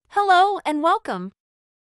Hello and welcome.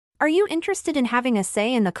 Are you interested in having a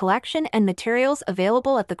say in the collection and materials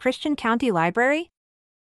available at the Christian County Library?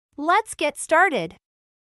 Let's get started.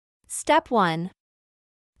 Step 1.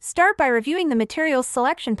 Start by reviewing the materials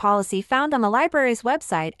selection policy found on the library's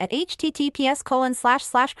website at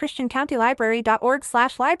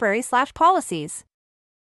https://christiancountylibrary.org/library/policies.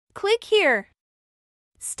 Click here.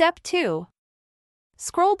 Step 2.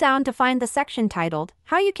 Scroll down to find the section titled,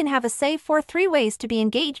 How You Can Have a Say for 3 Ways to Be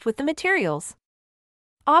Engaged with the Materials.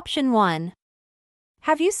 Option 1.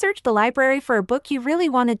 Have you searched the library for a book you really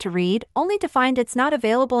wanted to read, only to find it's not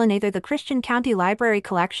available in either the Christian County Library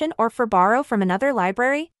collection or for borrow from another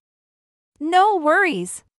library? No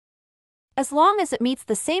worries. As long as it meets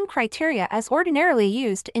the same criteria as ordinarily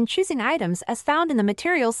used in choosing items as found in the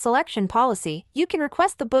materials selection policy, you can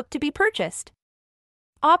request the book to be purchased.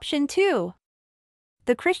 Option 2.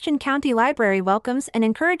 The Christian County Library welcomes and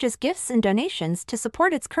encourages gifts and donations to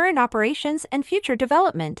support its current operations and future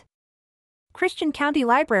development. Christian County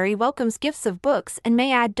Library welcomes gifts of books and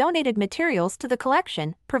may add donated materials to the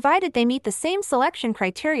collection, provided they meet the same selection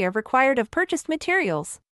criteria required of purchased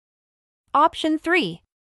materials. Option 3.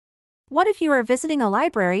 What if you are visiting a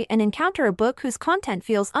library and encounter a book whose content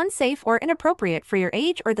feels unsafe or inappropriate for your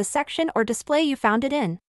age or the section or display you found it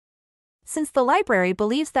in? Since the library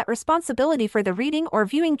believes that responsibility for the reading or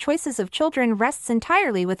viewing choices of children rests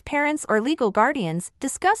entirely with parents or legal guardians,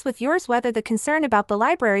 discuss with yours whether the concern about the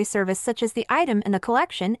library service such as the item in the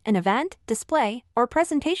collection, an event, display, or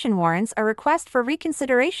presentation warrants a request for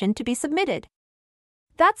reconsideration to be submitted.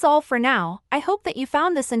 That's all for now. I hope that you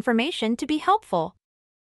found this information to be helpful.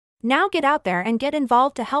 Now get out there and get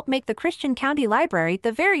involved to help make the Christian County Library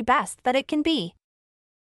the very best that it can be.